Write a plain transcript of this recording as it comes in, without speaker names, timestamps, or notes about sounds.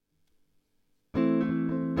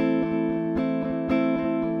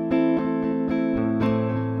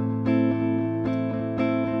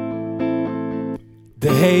De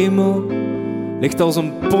hemel ligt als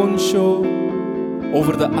een poncho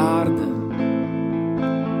over de aarde.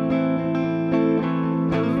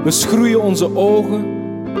 We schroeien onze ogen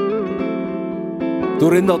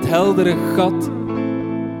door in dat heldere gat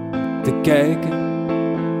te kijken.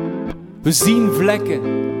 We zien vlekken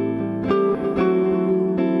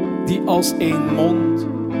die als één mond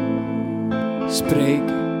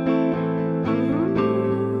spreken.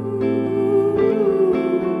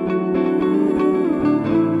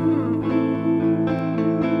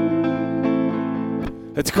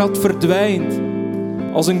 Het gat verdwijnt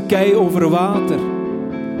als een kei over water.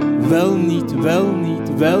 Wel niet, wel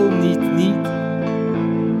niet, wel niet, niet.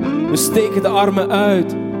 We steken de armen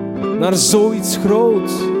uit naar zoiets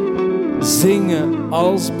groots. Zingen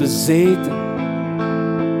als bezeten.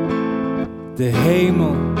 De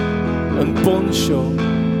hemel, een poncho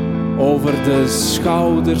over de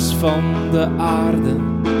schouders van de aarde.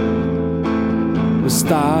 We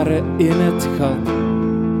staren in het gat.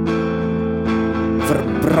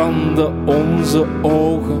 Verbranden onze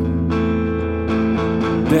ogen.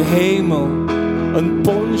 De hemel, een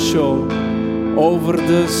poncho over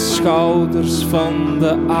de schouders van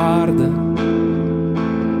de aarde.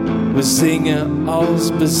 We zingen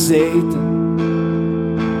als bezeten,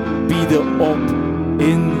 bieden op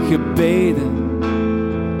in gebeden.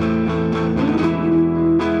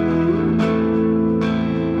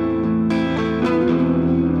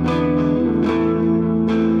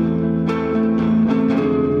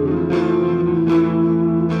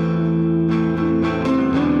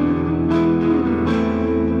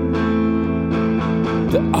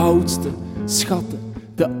 De oudste schatten,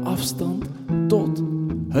 de afstand tot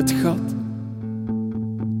het gat.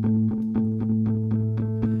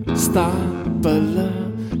 Stapelen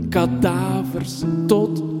kadavers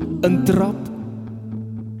tot een trap.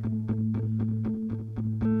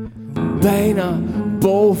 Bijna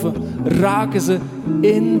boven raken ze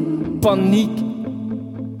in paniek.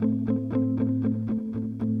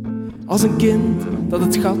 Als een kind dat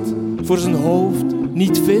het gat voor zijn hoofd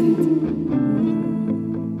niet vindt.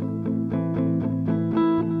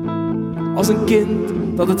 Als een kind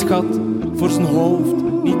dat het gat voor zijn hoofd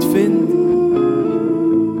niet vindt.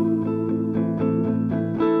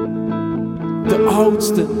 De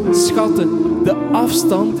oudste schatten, de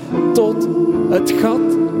afstand tot het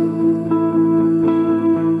gat.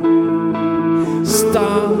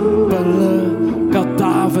 Stapelen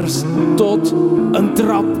kadavers tot een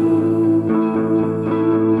trap.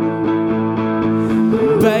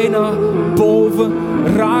 Bijna boven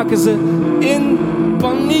raken ze in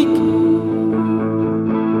paniek.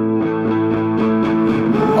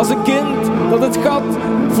 Als een kind dat het gat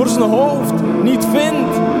voor zijn hoofd niet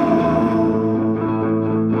vindt.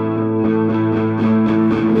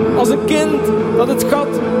 Als een kind dat het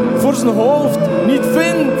gat voor zijn hoofd niet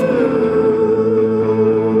vindt.